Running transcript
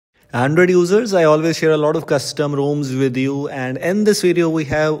Android users, I always share a lot of custom ROMs with you, and in this video we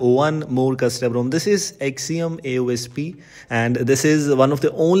have one more custom ROM. This is Axion AOSP, and this is one of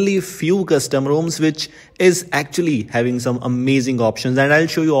the only few custom ROMs which is actually having some amazing options, and I'll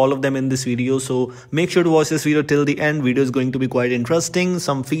show you all of them in this video. So make sure to watch this video till the end. Video is going to be quite interesting.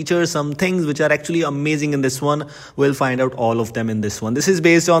 Some features, some things which are actually amazing in this one, we'll find out all of them in this one. This is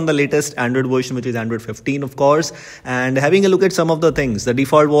based on the latest Android version, which is Android 15, of course. And having a look at some of the things, the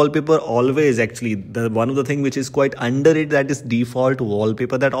default wallpaper, always actually the one of the thing which is quite underrated, that is default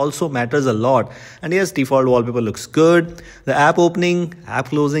wallpaper. That also matters a lot. And yes, default wallpaper looks good. The app opening, app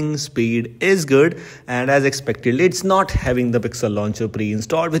closing speed is good, and as expected, it's not having the Pixel launcher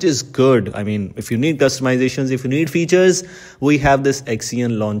pre-installed, which is good. I mean, if you need customizations, if you need features, we have this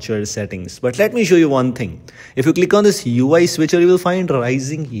Axion launcher settings. But let me show you one thing. If you click on this UI switcher, you will find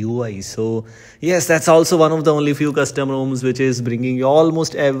Rising UI. So yes, that's also one of the only few custom ROMs which is bringing you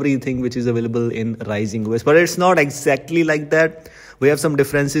almost everything which is available in RisingOS. But it's not exactly like that. We have some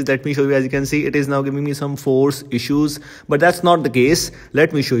differences. Let me show you. As you can see, it is now giving me some force issues, but that's not the case.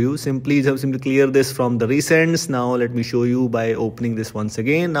 Let me show you. Simply clear this from the recents. Now let me show you by opening this once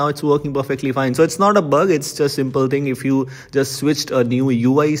again. Now it's working perfectly fine. So it's not a bug. It's just simple thing. If you just switched to a new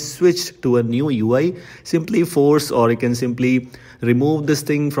UI, simply force, or you can simply remove this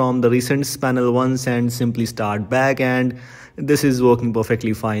thing from the recents panel once and simply start back, and this is working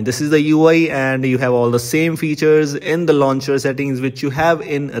perfectly fine. This is the UI, and you have all the same features in the launcher settings which you have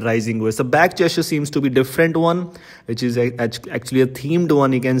in RisingOS. The back gesture seems to be different one, which is actually a themed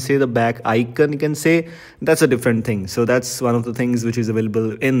one. You can say the back icon, you can say that's a different thing. So that's one of the things which is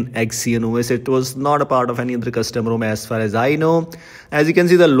available in AxioNOS. It was not a part of any other custom ROM as far as I know. As you can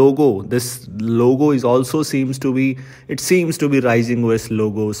see, the logo, this logo is also seems to be RisingOS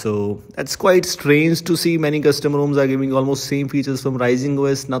logo. So that's quite strange to see. Many custom ROMs are giving almost same features from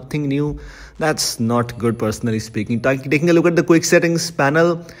RisingOS, nothing new. That's not good, personally speaking. Taking a look at the quick settings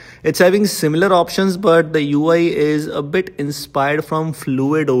panel, it's having similar options, but the UI is a bit inspired from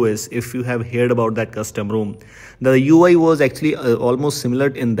FluidOS. If you have heard about that custom ROM, the UI was actually almost similar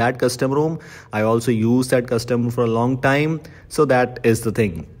in that custom ROM. I also used that custom ROM for a long time, so that is the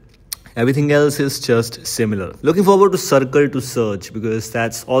thing. Everything else is just similar. Looking forward to circle to search, because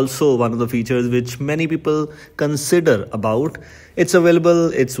that's also one of the features which many people consider about. It's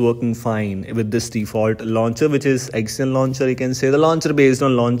available, it's working fine with this default launcher, which is Axion launcher. You can say the launcher based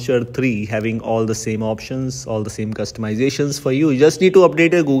on launcher 3, having all the same options, all the same customizations for you. You just need to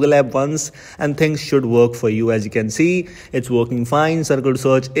update your Google app once and things should work for you. As you can see, it's working fine. Circle to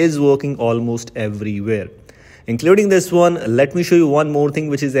search is working almost everywhere, including this one. Let me show you one more thing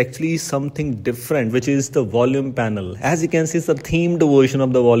which is actually something different, which is the volume panel. As you can see, it's a themed version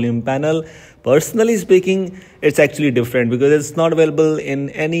of the volume panel. Personally speaking, it's actually different because it's not available in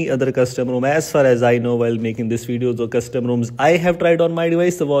any other custom ROM as far as I know. While making this video, the custom ROMs I have tried on my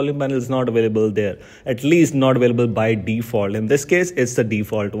device, the volume panel is not available there, at least not available by default. In this case, it's the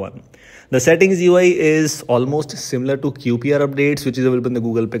default one. The settings UI is almost similar to QPR updates, which is available in the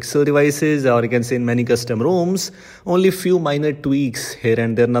Google Pixel devices, or you can say in many custom ROMs. Only few minor tweaks here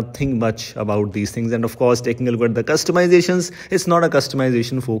and there, nothing much about these things. And of course, taking a look at the customizations, it's not a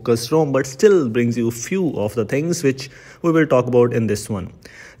customization focused ROM, but still brings you few of the things which we will talk about in this one.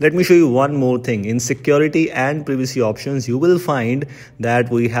 Let me show you one more thing. In security and privacy options, you will find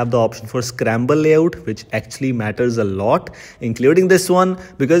that we have the option for scramble layout, which actually matters a lot, including this one,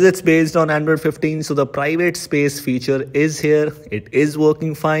 because it's based on Android 15. So the private space feature is here. It is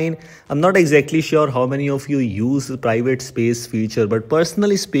working fine. I'm not exactly sure how many of you use the private space feature, but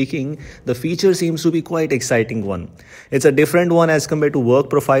personally speaking, the feature seems to be quite exciting one. It's a different one as compared to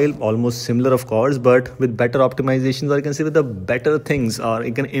work profile, almost similar of course, but with better optimizations, or you can say with the better things, or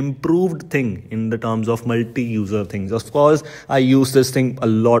you can improved thing in the terms of multi-user things. Of course, I use this thing a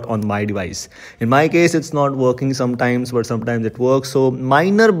lot on my device. In my case, it's not working sometimes, but sometimes it works. So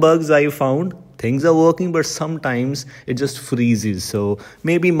minor bugs I found. Things are working, but sometimes it just freezes. So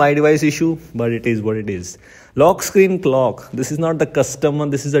maybe my device issue, but it is what it is. Lock screen clock. This is not the custom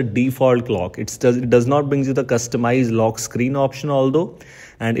one. This is a default clock. It does not bring you the customized lock screen option, although.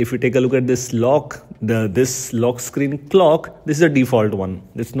 And if you take a look at this this lock screen clock, this is a default one.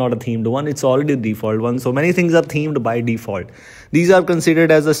 It's not a themed one. It's already a default one. So many things are themed by default. These are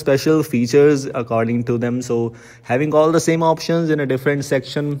considered as a special features according to them. So having all the same options in a different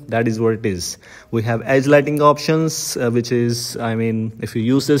section, that is what it is. We have edge lighting options, which is, I mean, if you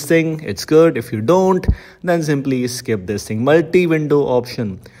use this thing, it's good. If you don't, then simply skip this thing. Multi-window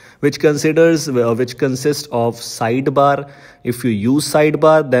option. which consists of sidebar. If you use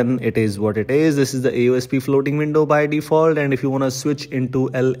sidebar, then it is what it is. This is the AOSP floating window by default. And if you want to switch into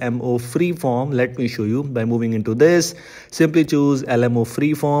LMO freeform, let me show you by moving into this. Simply choose LMO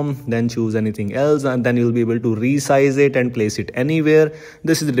freeform, then choose anything else, and then you'll be able to resize it and place it anywhere.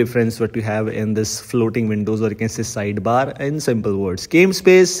 This is the difference what you have in this floating windows, or you can say sidebar in simple words. Game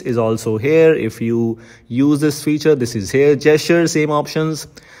space is also here. If you use this feature, this is here. Gesture, same options.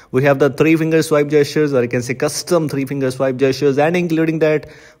 We have the 3-finger swipe gestures, or you can say custom 3-finger swipe gestures, and including that,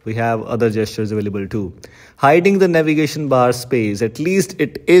 we have other gestures available too. Hiding the navigation bar space, at least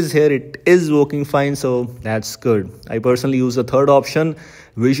it is here, it is working fine, so that's good. I personally use the third option.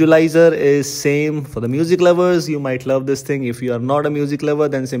 Visualizer is same for the music lovers. You might love this thing. If you are not a music lover,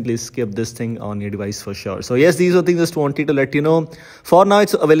 then simply skip this thing on your device for sure. So yes, these are things just wanted to let you know. For now,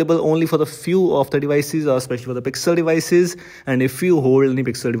 it's available only for the few of the devices, or especially for the Pixel devices. And if you hold any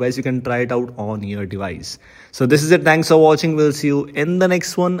Pixel device, you can try it out on your device. So this is it. Thanks for watching. We'll see you in the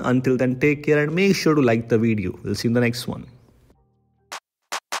next one. Until then, take care and make sure to like the video. We'll see you in the next one.